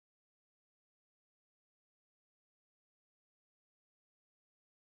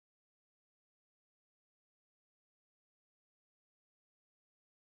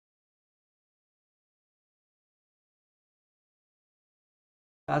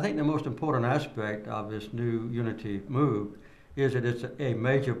I think the most important aspect of this new unity move is that it's a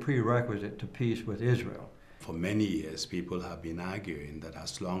major prerequisite to peace with Israel. For many years, people have been arguing that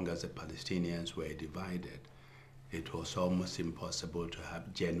as long as the Palestinians were divided, it was almost impossible to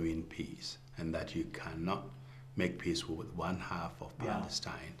have genuine peace, and that you cannot make peace with one half of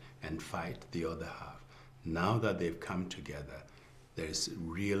Palestine and fight the other half. Now that they've come together, there's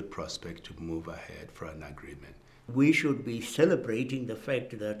real prospect to move ahead for an agreement. We should be celebrating the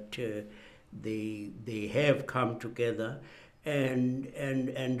fact that they have come together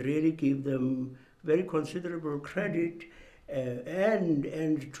and really give them very considerable credit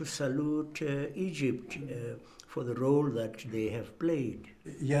and to salute Egypt for the role that they have played.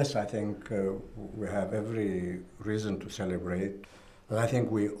 Yes, I think we have every reason to celebrate, but I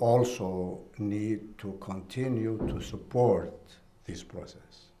think we also need to continue to support this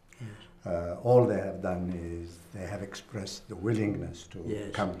process. Yes. All they have done is they have expressed the willingness to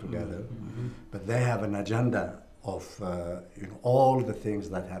come together, but they have an agenda of all the things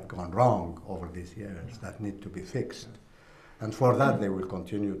that have gone wrong over these years that need to be fixed. And for that, they will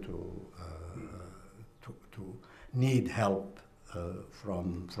continue to need help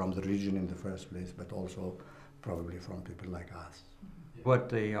from the region in the first place, but also probably from people like us. What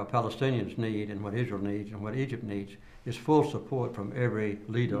the Palestinians need and what Israel needs and what Egypt needs is full support from every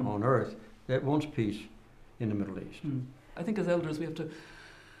leader on earth that wants peace in the Middle East. I think as elders we have to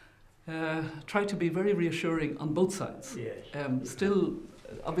try to be very reassuring on both sides. Yes. Still,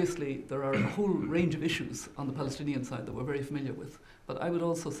 obviously, there are a whole range of issues on the Palestinian side that we're very familiar with. But I would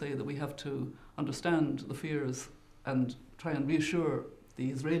also say that we have to understand the fears and try and reassure the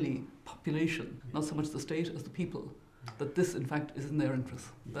Israeli population, not so much the state as the people, that this, in fact, is in their interest.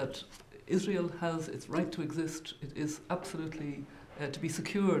 That Israel has its right to exist. It is absolutely to be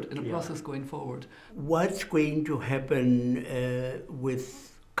secured in a process going forward. What's going to happen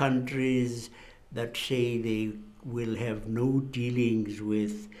with countries that say they will have no dealings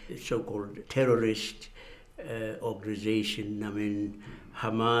with so-called terrorist organization? I mean,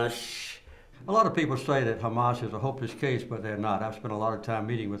 Hamas. A lot of people say that Hamas is a hopeless case, but they're not. I've spent a lot of time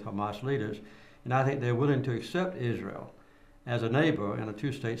meeting with Hamas leaders, and I think they're willing to accept Israel as a neighbor and a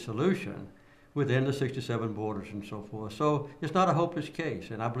two-state solution within the 67 borders and so forth. So it's not a hopeless case,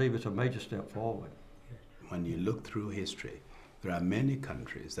 and I believe it's a major step forward. When you look through history, there are many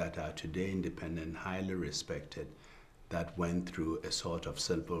countries that are today independent, highly respected, that went through a sort of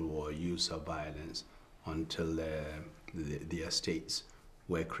civil war, use of violence, until their states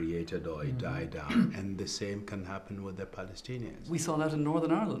were created or it died down. And the same can happen with the Palestinians. We saw that in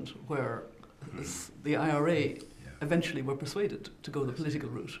Northern Ireland, where the IRA eventually were persuaded to go the political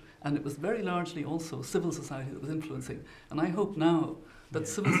route. And it was very largely also civil society that was influencing. And I hope now that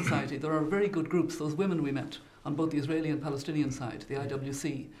civil society, there are very good groups, those women we met on both the Israeli and Palestinian side, the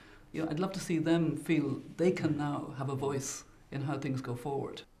IWC, I'd love to see them feel they can now have a voice in how things go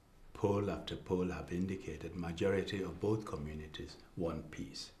forward. Poll after poll have indicated majority of both communities want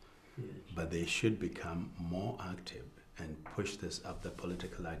peace, but they should become more active and push this up the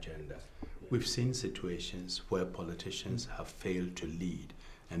political agenda. We've seen situations where politicians have failed to lead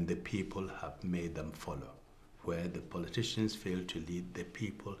and the people have made them follow. Where the politicians fail to lead, the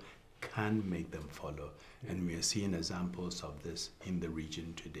people can make them follow. And we are seeing examples of this in the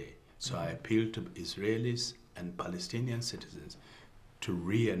region today. So I appeal to Israelis and Palestinian citizens to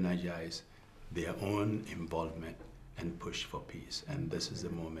re-energize their own involvement and push for peace. And this is the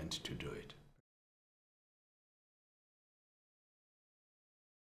moment to do it.